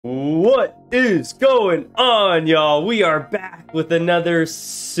What is going on, y'all? We are back with another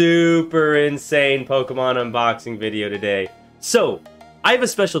super insane Pokemon unboxing video today. So, I have a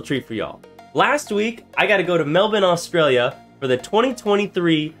special treat for y'all. Last week, I got to go to Melbourne, Australia for the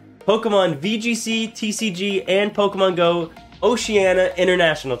 2023 Pokemon VGC, TCG, and Pokemon Go Oceania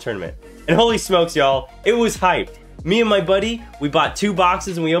International Tournament. And holy smokes, y'all, it was hyped. Me and my buddy, we bought 2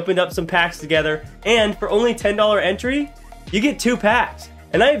 boxes and we opened up some packs together. And for only $10 entry, you get 2 packs.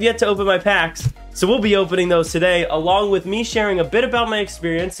 And I have yet to open my packs, so we'll be opening those today, along with me sharing a bit about my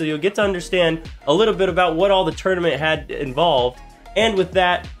experience, so you'll get to understand a little bit about what all the tournament had involved. And with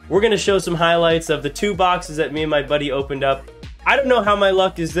that, we're going to show some highlights of the 2 boxes that me and my buddy opened up. I don't know how my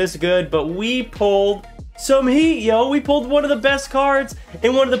luck is this good, but we pulled some heat, yo. We pulled one of the best cards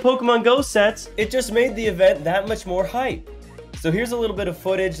in one of the Pokemon Go sets. It just made the event that much more hype. So here's a little bit of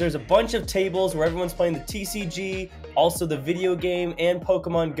footage. There's a bunch of tables where everyone's playing the TCG, also the video game and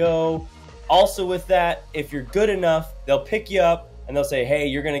Pokemon Go. Also with that, if you're good enough, they'll pick you up and they'll say, hey,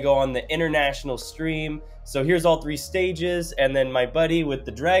 you're gonna go on the international stream. So here's all 3 stages, and then my buddy with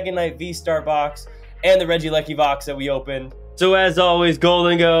the Dragonite V-Star box and the Regieleki box that we opened. So as always,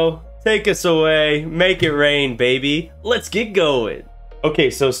 Golden Go, take us away, make it rain, baby. Let's get going.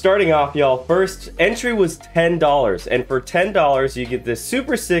 Okay, so starting off, y'all, first entry was $10, and for $10 you get this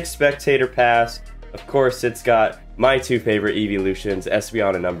super sick spectator pass. Of course, it's got my 2 favorite evolutions,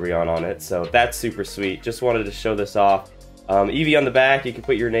 Espeon and Umbreon, on it, so that's super sweet. Just wanted to show this off. Eevee on the back, you can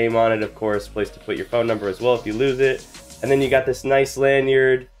put your name on it, of course, place to put your phone number as well if you lose it. And then you got this nice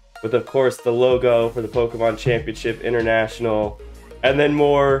lanyard with, of course, the logo for the Pokemon Championship International, and then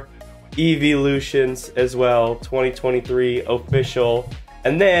more evolutions as well, 2023 official.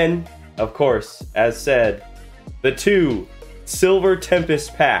 And then, of course, as said, the 2 Silver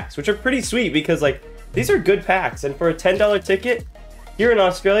Tempest packs, which are pretty sweet because, like, these are good packs. And for a $10 ticket here in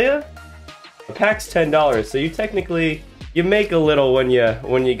Australia, a pack's $10. So you make a little when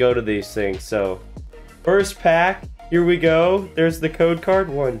you go to these things. So first pack, here we go. There's the code card.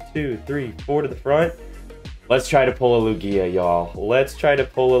 1, 2, 3, 4 to the front. Let's try to pull a Lugia, y'all. Let's try to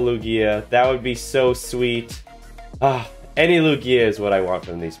pull a Lugia. That would be so sweet. Any Lugia is what I want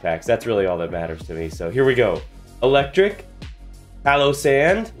from these packs. That's really all that matters to me. So here we go. Electric.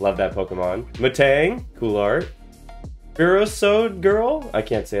 Palossand. Love that Pokemon. Matang. Cool art. Furisode Girl. I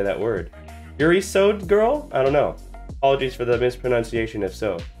can't say that word. Furisode Girl? I don't know. Apologies for the mispronunciation if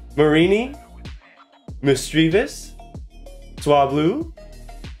so. Marini. Mischievous. Swablu.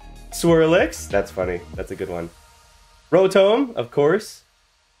 Swirlix, that's funny, that's a good one. Rotom, of course.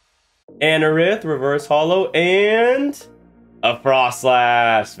 Anorith, reverse holo, and a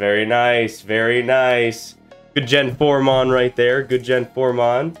Frostlass. Very nice, very nice. Good Gen 4 Mon right there, good Gen 4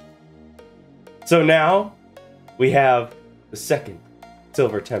 Mon. So now, we have the second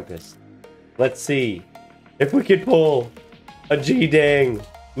Silver Tempest. Let's see if we could pull a G-Dang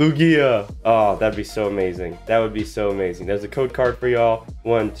Lugia. Oh, that'd be so amazing. That would be so amazing. There's a code card for y'all.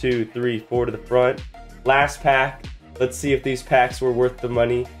 1, 2, 3, 4 to the front. Last pack. Let's see if these packs were worth the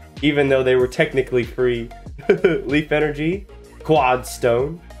money, even though they were technically free. Leaf Energy, Quad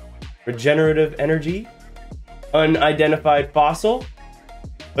Stone, Regenerative Energy, Unidentified Fossil,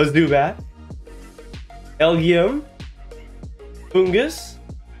 a Zubat, Elgium, Fungus,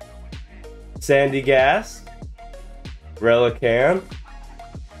 Sandy Gas, Relicanth,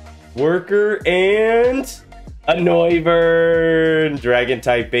 Worker, and a Noivern. Dragon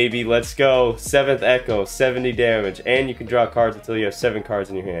type, baby. Let's go. 7th Echo, 70 damage. And you can draw cards until you have 7 cards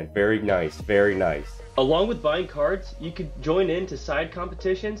in your hand. Very nice. Very nice. Along with buying cards, you could join into side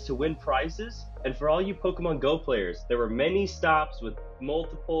competitions to win prizes. And for all you Pokemon Go players, there were many stops with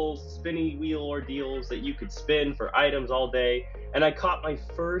multiple spinny wheel ordeals that you could spin for items all day. And I caught my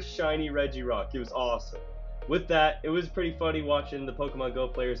first shiny Regirock. It was awesome. With that, it was pretty funny watching the Pokemon Go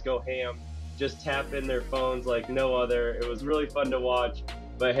players go ham, just tap in their phones like no other. It was really fun to watch,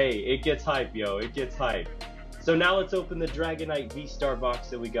 but hey, it gets hype, yo, it gets hype. So now let's open the Dragonite V-Star box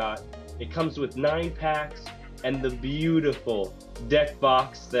that we got. It comes with 9 packs and the beautiful deck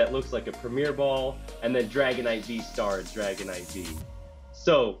box that looks like a Premier Ball, and then Dragonite V-Star and Dragonite V.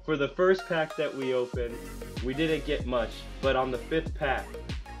 So for the first pack that we opened, we didn't get much, but on the 5th pack,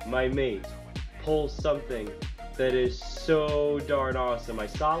 my mate pulls something that is so darn awesome. I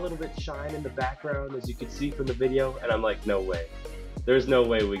saw a little bit shine in the background, as you can see from the video, and I'm like, no way. There's no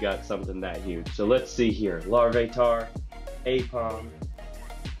way we got something that huge. So let's see here. Larvitar, Apom,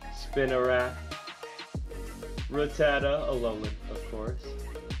 Spinarak, Rattata, Alolan, of course,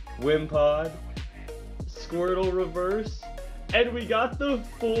 Wimpod, Squirtle Reverse, and we got the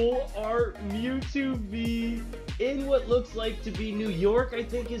full art Mewtwo V in what looks like to be New York, I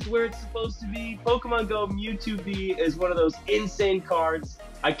think is where it's supposed to be. Pokemon Go Mewtwo V is one of those insane cards.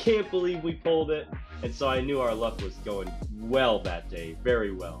 I can't believe we pulled it, and so I knew our luck was going well that day,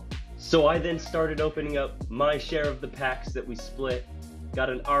 very well. So I then started opening up my share of the packs that we split.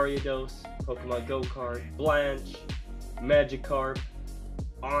 Got an Ariados, Pokemon Go card, Blanche, Magikarp,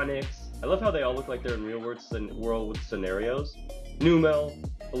 Onix. I love how they all look like they're in real world scenarios. Numel,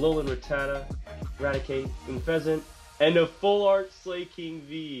 Alolan Rattata, Raticate, and Pheasant, and a full art Slaking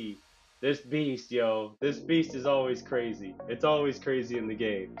V. This beast, yo. This beast is always crazy. It's always crazy in the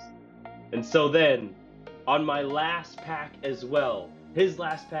games. And so then, on my last pack as well, his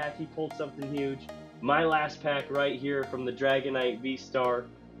last pack, he pulled something huge. My last pack right here from the Dragonite V-Star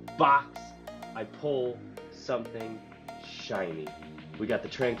box, I pull something shiny. We got the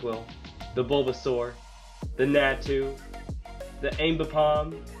Tranquil, the Bulbasaur, the Natu, the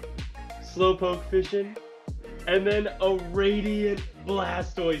Ambipom, Slowpoke Fission, and then a Radiant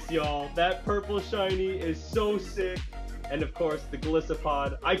Blastoise, y'all. That purple shiny is so sick. And of course, the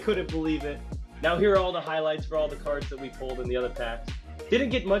Gliscopod. I couldn't believe it. Now here are all the highlights for all the cards that we pulled in the other packs. Didn't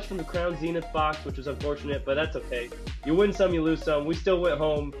get much from the Crown Zenith box, which was unfortunate, but that's okay. You win some, you lose some. We still went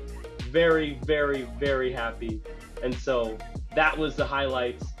home very, very, very happy. And so that was the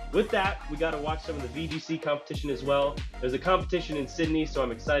highlights. With that, we got to watch some of the VGC competition as well. There's a competition in Sydney, so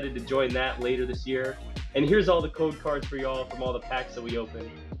I'm excited to join that later this year. And here's all the code cards for y'all from all the packs that we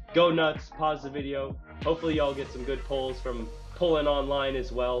opened. Go nuts, pause the video. Hopefully y'all get some good pulls from pulling online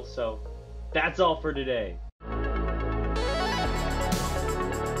as well. So that's all for today.